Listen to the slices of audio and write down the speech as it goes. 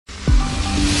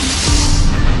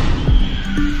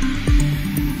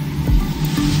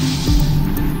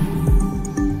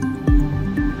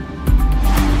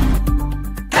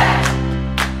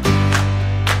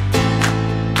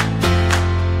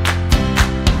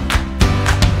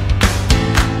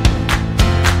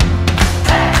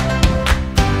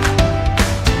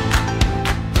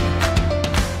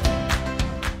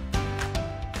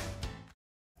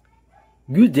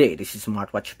Good day, this is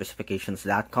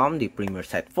smartwatchspecifications.com, the premier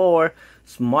site for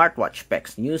smartwatch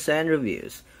specs, news, and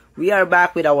reviews. We are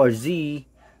back with our Z7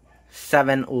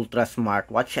 Ultra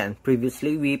smartwatch, and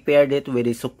previously we paired it with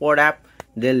the support app,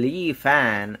 the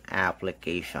LeFun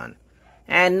application.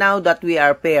 And now that we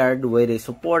are paired with the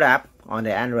support app on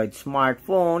the Android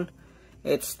smartphone,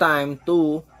 it's time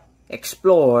to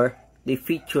explore the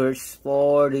features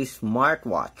for the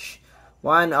smartwatch.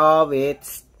 One of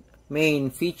its main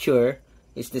feature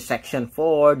is the section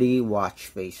for the watch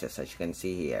faces. As you can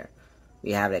see here,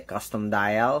 we have a custom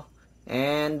dial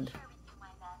and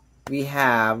we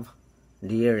have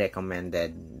the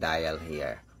recommended dial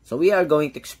here. So we are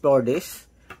going to explore this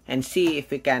and see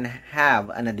if we can have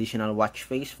an additional watch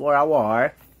face for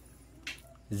our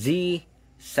Z7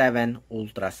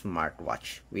 Ultra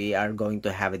smartwatch. We are going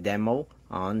to have a demo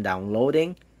on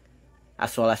downloading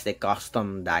as well as the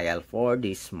custom dial for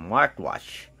the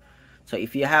smartwatch. So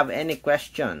if you have any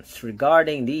questions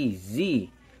regarding the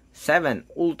Z7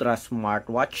 Ultra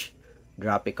smartwatch,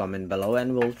 drop a comment below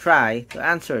and we'll try to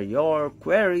answer your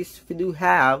queries if you do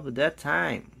have the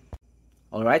time.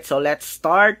 Alright, so let's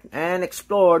start and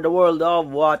explore the world of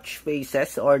watch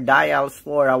faces or dials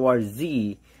for our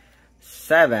Z7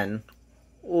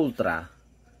 Ultra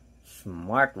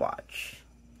smartwatch.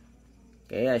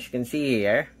 Okay, as you can see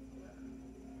here,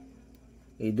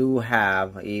 we do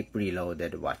have a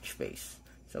preloaded watch face.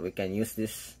 So we can use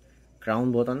this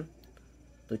crown button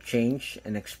to change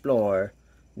and explore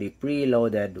the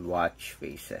preloaded watch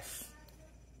faces.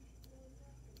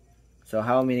 So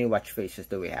how many watch faces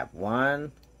do we have?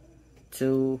 1,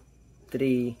 2,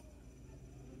 3,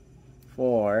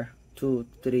 4, 2,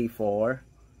 3, 4,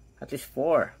 at least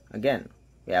 4. Again,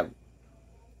 we have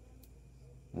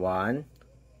 1,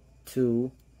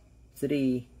 2,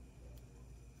 3,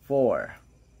 4,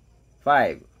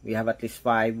 5. We have at least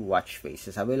 5 watch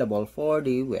faces available for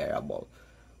the wearable.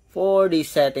 For the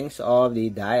settings of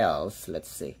the dials, let's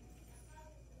see.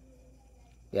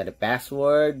 We have the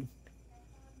password.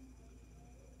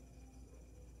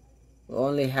 We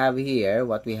only have here,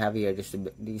 what we have here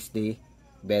is the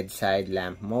bedside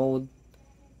lamp mode.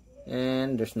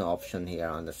 And there's no option here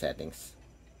on the settings.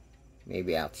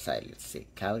 Maybe outside, let's see.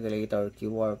 Calculator,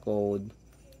 QR code,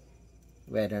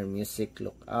 weather, music,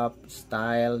 look up,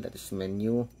 style, that is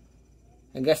menu.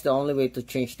 I guess the only way to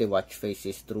change the watch face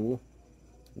is through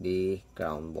the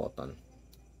crown button.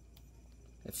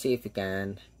 Let's see if we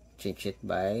can change it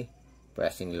by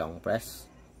pressing long press.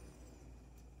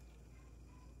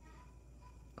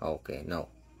 Okay, no.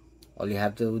 All you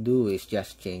have to do is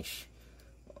just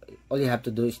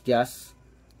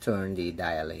turn the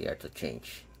dial here to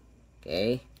change.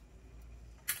 Okay.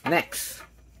 Next,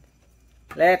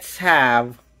 let's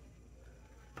have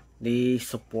the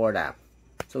support app.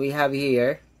 So we have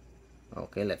here,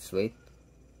 okay, let's wait.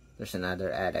 There's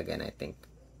another ad again, I think.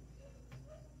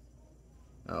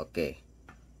 Okay,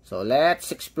 so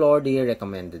let's explore the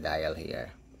recommended dial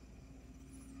here.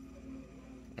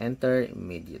 Enter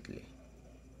immediately.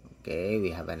 Okay,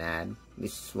 we have an ad.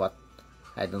 This is what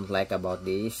I don't like about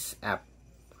this app.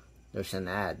 There's an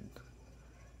ad.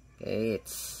 Okay,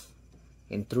 it's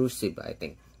intrusive, I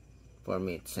think. For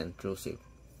me, it's intrusive.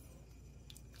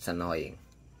 It's annoying.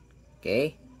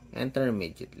 Okay, enter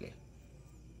immediately.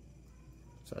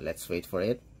 So let's wait for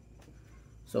it.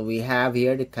 So we have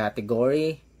here the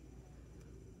category: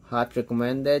 hot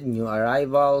recommended, new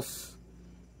arrivals,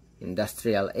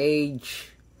 industrial age,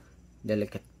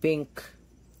 delicate pink,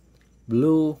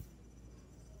 blue.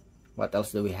 What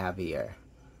else do we have here?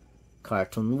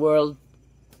 Cartoon world.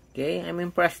 Okay, I'm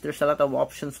impressed. There's a lot of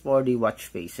options for the watch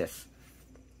faces.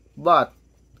 But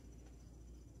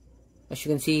as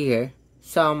you can see here,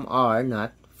 some are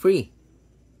not free.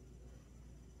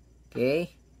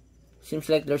 Okay, seems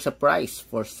like there's a price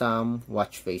for some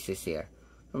watch faces here,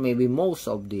 or maybe most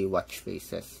of the watch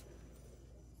faces.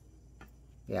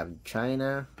 We have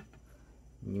China,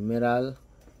 numeral,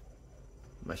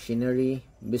 machinery,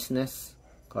 business,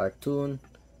 cartoon,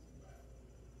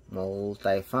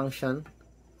 multifunction,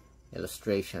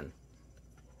 illustration,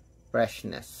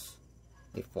 freshness,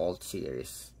 default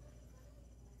series.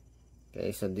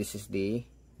 Okay, so this is the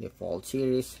default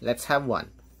series. Let's have one.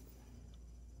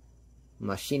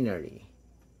 Machinery.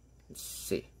 Let's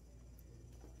see.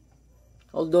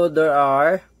 Although there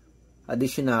are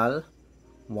additional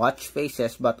watch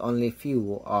faces, but only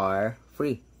few are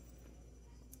free.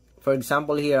 For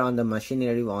example, here on the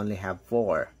machinery, we only have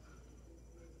 4.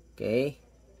 Okay.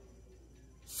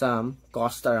 Some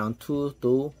cost around $1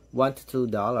 to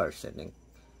 $2, I think.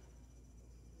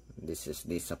 This is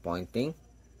disappointing.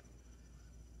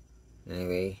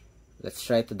 Anyway, let's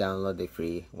try to download the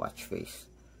free watch face.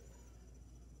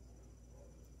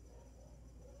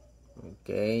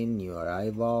 Okay, new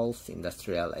arrivals,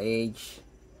 industrial age.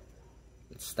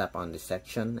 Let's tap on this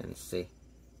section and see.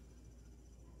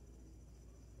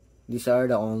 These are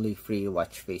the only free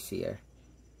watch face here.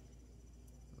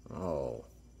 Oh.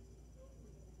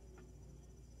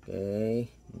 Okay,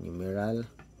 numeral.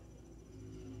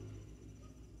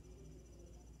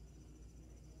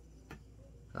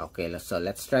 Okay, so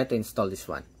let's try to install this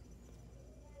one.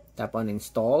 Tap on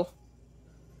install.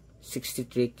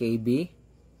 63 KB.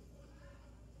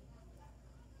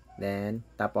 Then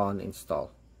tap on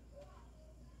install.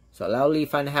 So allow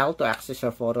LeFun Health to access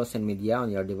your photos and media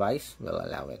on your device. We'll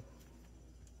allow it.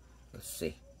 Let's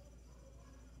see.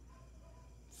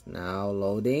 It's now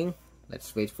loading.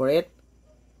 Let's wait for it.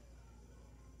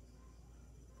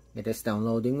 It is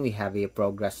downloading. We have a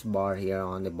progress bar here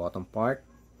on the bottom part.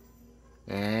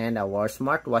 And our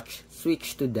smartwatch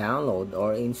switched to download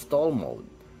or install mode.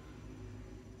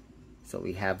 So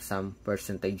we have some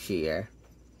percentage here.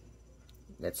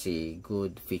 Let's see,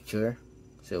 good feature.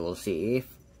 So we'll see if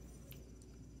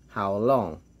how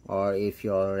long or if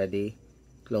you're already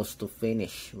close to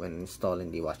finish when installing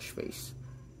the watch face.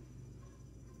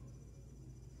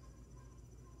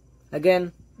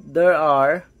 Again, there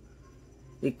are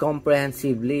a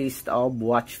comprehensive list of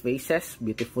watch faces,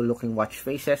 beautiful looking watch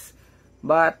faces,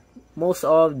 but most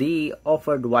of the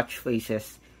offered watch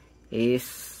faces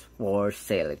is for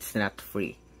sale. It's not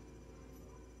free.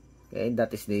 Okay,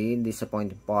 that is the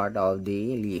disappointing part of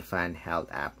the LeFun Health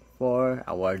app for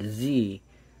our Z7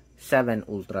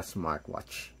 Ultra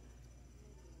smartwatch.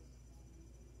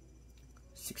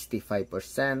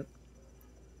 65%,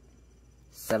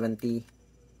 70%,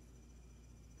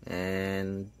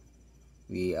 and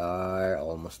we are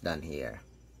almost done here.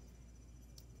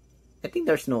 I think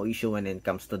there's no issue when it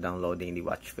comes to downloading the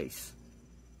watch face.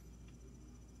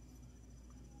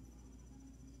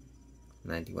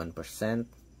 91%,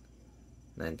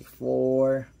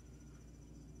 94%,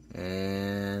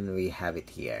 and we have it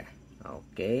here.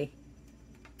 Okay,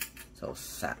 so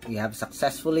we have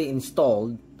successfully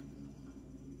installed,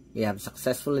 we have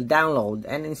successfully downloaded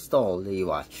and installed the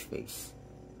watch face.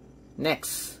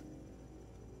 Next,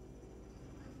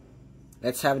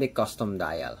 let's have the custom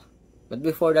dial. But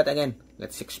before that, again,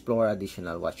 let's explore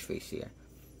additional watch face here.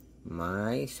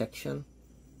 My section.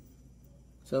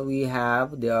 So we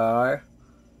have there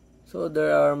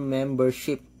are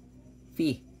membership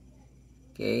fee.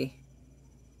 Okay,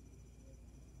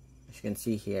 as you can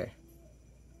see here.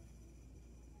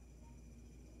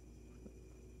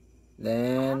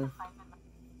 Then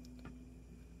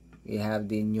we have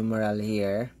the numeral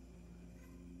here.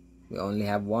 We only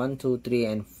have 1, 2, 3,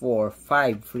 and 4,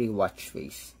 5 free watch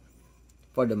face.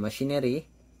 For the machinery,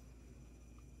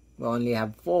 we only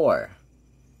have 4.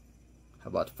 How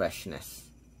about freshness?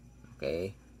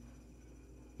 Okay,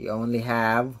 we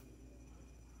have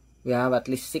at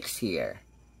least 6 here.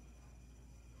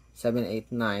 7,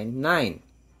 8, 9, 9.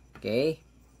 Okay,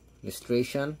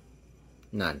 illustration,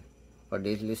 none. For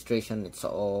the illustration, it's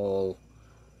all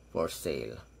for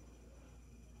sale.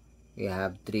 We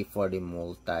have 3 for the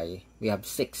multi. We have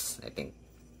 6, I think.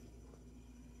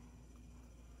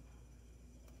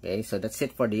 Okay, so that's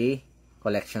it for the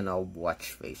collection of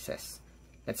watch faces.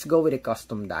 Let's go with the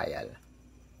custom dial.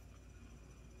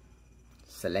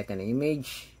 Select an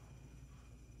image.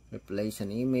 Replace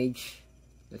an image.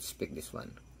 Let's pick this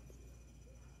one.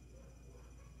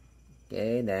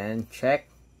 Okay, then check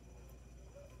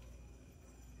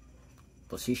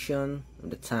position of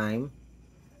the time,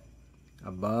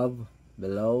 above,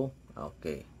 below.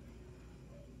 Okay,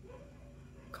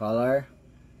 color,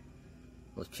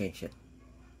 we'll change it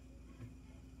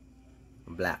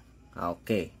black.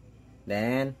 Okay,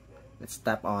 then let's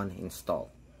tap on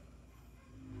install.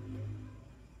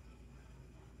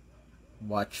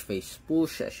 Watch face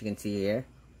push, as you can see here.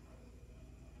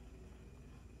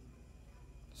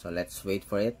 So let's wait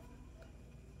for it.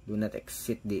 Do not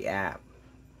exit the app.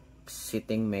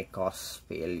 Exiting may cause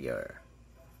failure.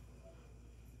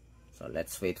 So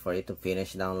let's wait for it to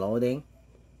finish downloading.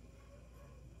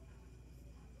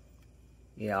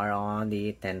 We are on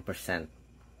the 10%.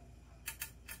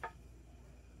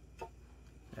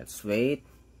 Let's wait.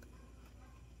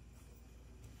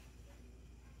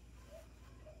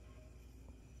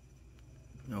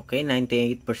 Okay,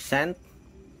 98%.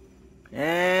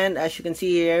 And as you can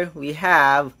see here, we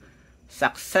have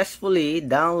successfully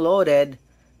downloaded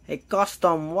a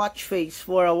custom watch face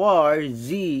for our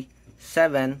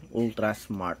Z7 Ultra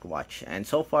smartwatch. And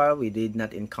so far, we did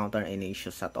not encounter any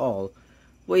issues at all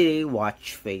with the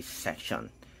watch face section.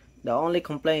 The only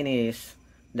complaint is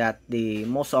that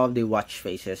most of the watch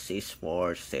faces is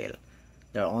for sale.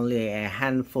 There are only a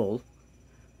handful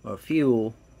or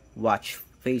few watch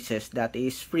faces that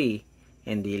is free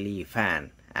in the LeFun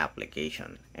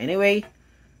application. Anyway,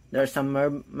 there's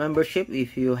some membership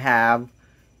if you have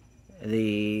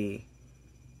the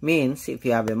means, if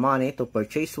you have the money to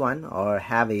purchase one or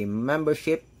have a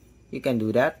membership, you can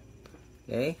do that.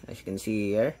 Okay, as you can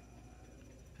see here,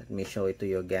 let me show it to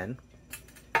you again.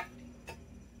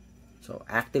 So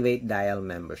activate dial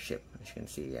membership, as you can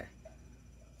see here.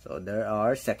 So there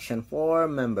are section 4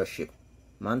 membership,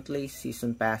 monthly,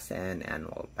 season pass, and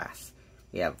annual pass.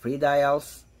 We have free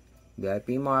dials, VIP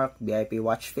mark, VIP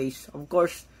watch face. Of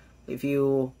course, if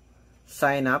you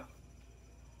sign up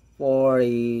for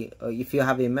if you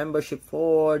have a membership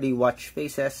for the watch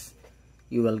faces,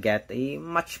 you will get a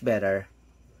much better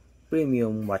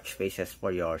premium watch faces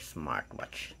for your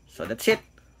smartwatch. So that's it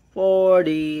for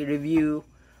the review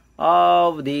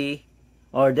of the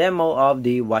demo of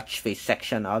the watch face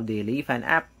section of the LeFun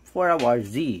app for our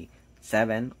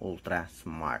Z7 Ultra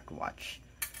smartwatch.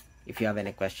 If you have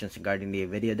any questions regarding the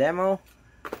video demo,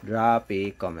 drop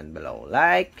a comment below.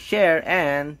 Like, share,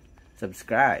 and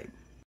subscribe.